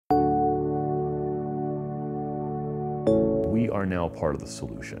we are now part of the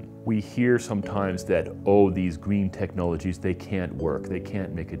solution. We hear sometimes that, oh, these green technologies, they can't work, they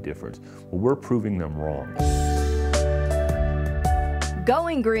can't make a difference. Well, we're proving them wrong.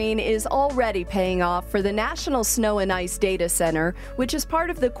 Going green is already paying off for the National Snow and Ice Data Center, which is part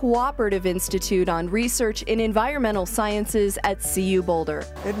of the Cooperative Institute on Research in Environmental Sciences at CU Boulder.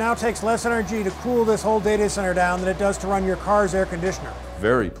 It now takes less energy to cool this whole data center down than it does to run your car's air conditioner.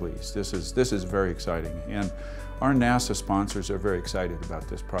 Very pleased. This is very exciting. And our NASA sponsors are very excited about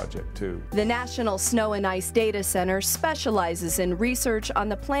this project too. The National Snow and Ice Data Center specializes in research on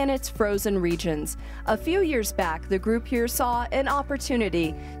the planet's frozen regions. A few years back, the group here saw an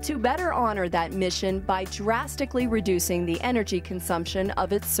opportunity to better honor that mission by drastically reducing the energy consumption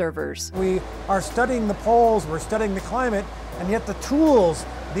of its servers. We are studying the poles, we're studying the climate, and yet the tools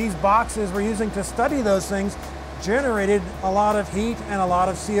these boxes we're using to study those things generated a lot of heat and a lot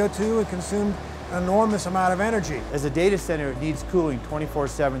of CO2 and consumed an enormous amount of energy. As a data center, it needs cooling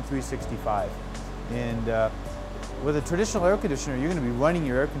 24/7, 365. And with a traditional air conditioner, you're going to be running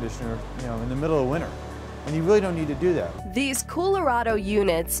your air conditioner, in the middle of winter. And you really don't need to do that. These Coolerado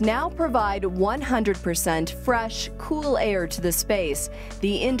units now provide 100% fresh, cool air to the space.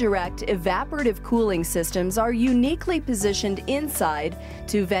 The indirect evaporative cooling systems are uniquely positioned inside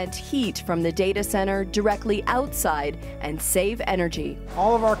to vent heat from the data center directly outside and save energy.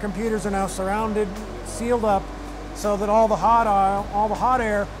 All of our computers are now surrounded, sealed up, so that all the hot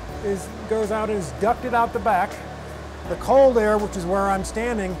air goes out and is ducted out the back. The cold air, which is where I'm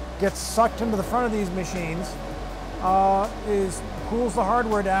standing, gets sucked into the front of these machines, cools the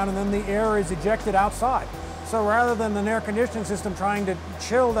hardware down, and then the air is ejected outside. So rather than an air conditioning system trying to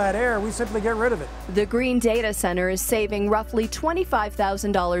chill that air, we simply get rid of it. The Green Data Center is saving roughly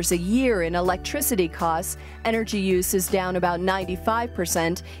 $25,000 a year in electricity costs. Energy use is down about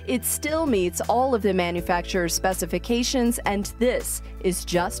 95%. It still meets all of the manufacturer's specifications, and this is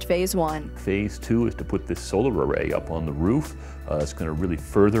just phase one. Phase two is to put this solar array up on the roof. It's going to really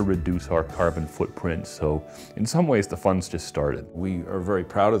further reduce our carbon footprint. So in some ways, the fun's just started. We are very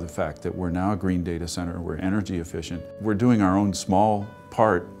proud of the fact that we're now a green data center. We're energy efficient. We're doing our own small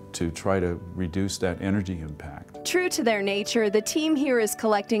part to try to reduce that energy impact. True to their nature, the team here is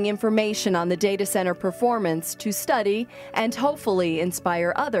collecting information on the data center performance to study and hopefully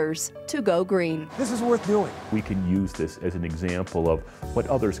inspire others to go green. This is worth doing. We can use this as an example of what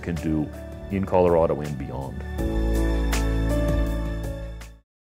others can do in Colorado and beyond.